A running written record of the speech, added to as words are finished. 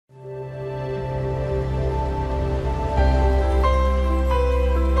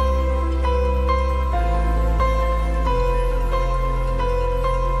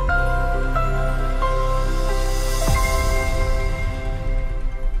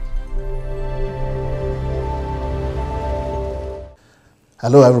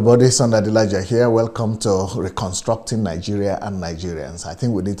Hello everybody, son Adelaja here. Welcome to Reconstructing Nigeria and Nigerians. I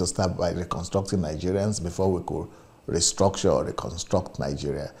think we need to start by reconstructing Nigerians before we could restructure or reconstruct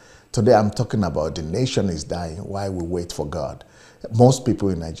Nigeria. Today I'm talking about the nation is dying while we wait for God. Most people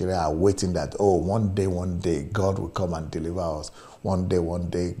in Nigeria are waiting that, oh, one day, God will come and deliver us. One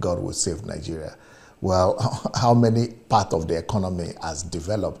day, God will save Nigeria. Well, how many part of the economy has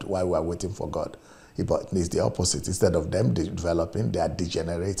developed while we are waiting for God? But it's the opposite. Instead of them developing, they are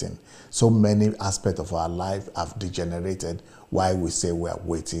degenerating. So many aspects of our life have degenerated while we say we are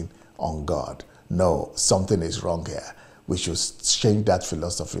waiting on God. No, something is wrong here. We should change that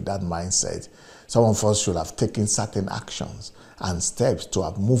philosophy, that mindset. Some of us should have taken certain actions and steps to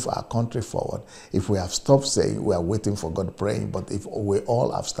have moved our country forward. If we have stopped saying we are waiting for God praying, but if we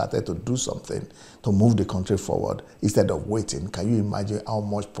all have started to do something to move the country forward instead of waiting, can you imagine how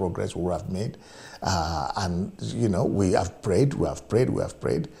much progress we have made? And you know, we have prayed,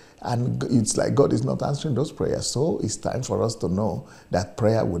 and it's like God is not answering those prayers. So it's time for us to know that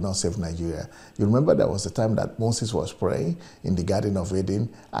prayer will not save Nigeria. You remember there was a time that Moses was praying in the Garden of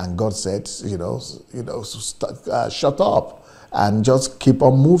Eden, and God said, shut up and just keep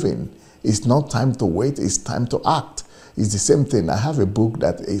on moving. It's not time to wait, it's time to act. It's the same thing. I have a book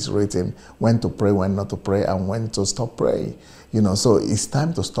that is written, when to pray, when not to pray, and when to stop praying. So it's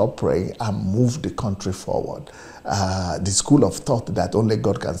time to stop praying and move the country forward. The school of thought that only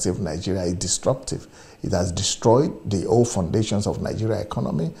God can save Nigeria is destructive. It has destroyed the old foundations of Nigeria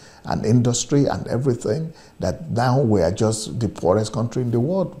economy and industry and everything, that now we are just the poorest country in the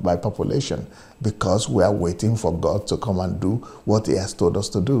world by population because we are waiting for God to come and do what he has told us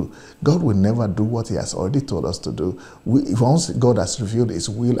to do. God will never do what he has already told us to do. Once God has revealed his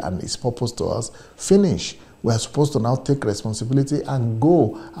will and his purpose to us, finish. We are supposed to now take responsibility and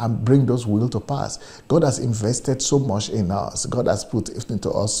go and bring those will to pass. God has invested so much in us. God has put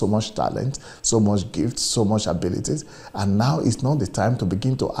into us so much talent, so much gifts, so much abilities. And now it's not the time to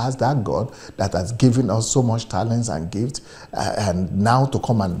begin to ask that God that has given us so much talents and gifts and now to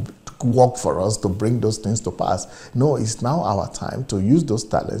come and work for us to bring those things to pass. No, it's now our time to use those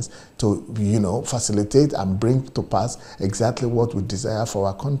talents to, facilitate and bring to pass exactly what we desire for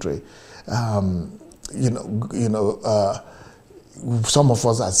our country. Some of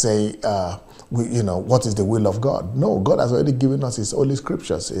us are saying, what is the will of God? No, God has already given us his holy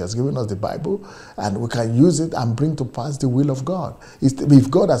scriptures. He has given us the Bible, and we can use it and bring to pass the will of God. If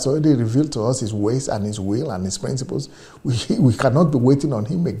God has already revealed to us his ways and his will and his principles, we cannot be waiting on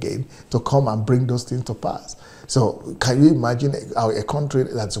him again to come and bring those things to pass. So can you imagine a country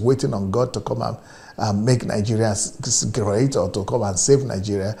that's waiting on God to come and make Nigeria great, or to come and save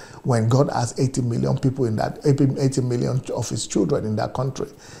Nigeria, when God has 80 million people in that, 80 million of his children in that country,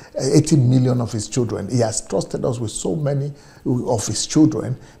 80 million of his children. He has trusted us with so many of his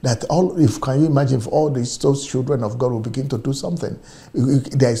children that can you imagine if all those children of God will begin to do something?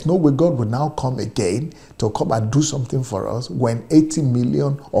 There is no way God will now come again to come and do something for us when 80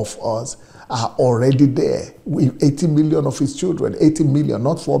 million of us are already there. 80 million of his children, 80 million,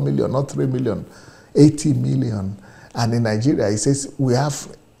 not 4 million, not 3 million, 80 million. And in Nigeria, it says we have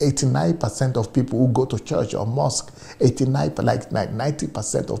 89% of people who go to church or mosque.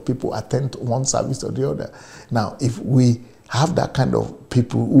 90% of people attend one service or the other. Now, if we have that kind of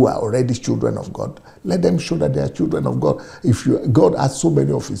people who are already children of God, let them show that they are children of God. If God has so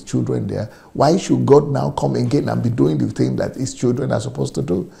many of his children there, why should God now come again and be doing the thing that his children are supposed to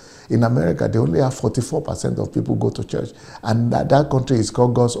do? In America, they only have 44% of people go to church. And that country is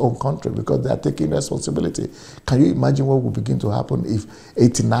called God's own country because they are taking responsibility. Can you imagine what will begin to happen if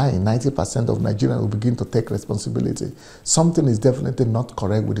 90% of Nigerians will begin to take responsibility? Something is definitely not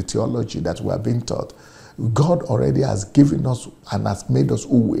correct with the theology that we are being taught. God already has given us and has made us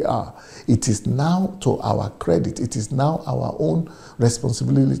who we are. It is now to our credit. It is now our own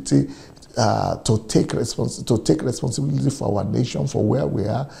responsibility to take responsibility for our nation, for where we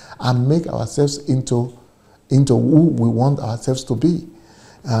are, and make ourselves into who we want ourselves to be.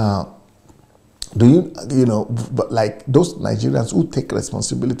 But like those Nigerians who take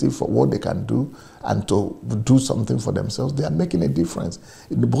responsibility for what they can do and to do something for themselves, they are making a difference,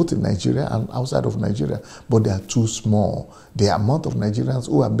 both in Nigeria and outside of Nigeria, but they are too small. The amount of Nigerians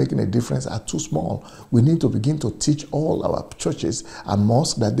who are making a difference are too small. We need to begin to teach all our churches and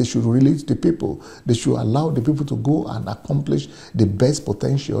mosques that they should release the people. They should allow the people to go and accomplish the best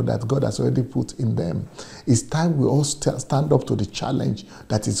potential that God has already put in them. It's time we all stand up to the challenge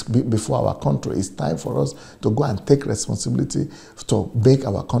that is before our country. It's time for us to go and take responsibility to make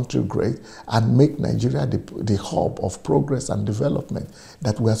our country great and make make Nigeria the hub of progress and development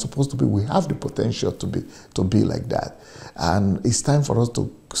that we are supposed to be. We have the potential to be like that. And it's time for us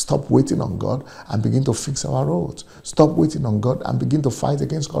to stop waiting on God and begin to fix our roads. Stop waiting on God and begin to fight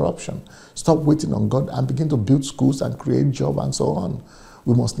against corruption. Stop waiting on God and begin to build schools and create jobs and so on.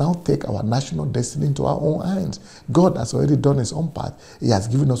 We must now take our national destiny into our own hands. God has already done his own part. He has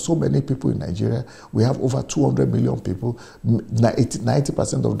given us so many people in Nigeria. We have over 200 million people.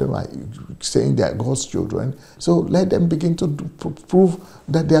 90% of them are saying they are God's children. So let them begin to prove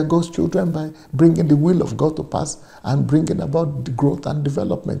that they are God's children by bringing the will of God to pass and bringing about the growth and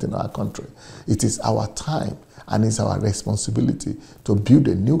development in our country. It is our time and it's our responsibility to build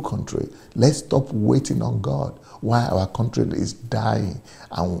a new country. Let's stop waiting on God while our country is dying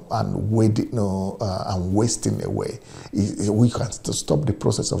and wasting away. We can stop the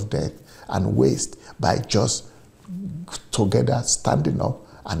process of death and waste by just together standing up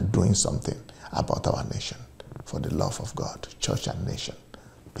and doing something about our nation for the love of God, church and nation.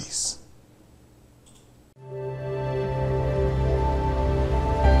 Peace.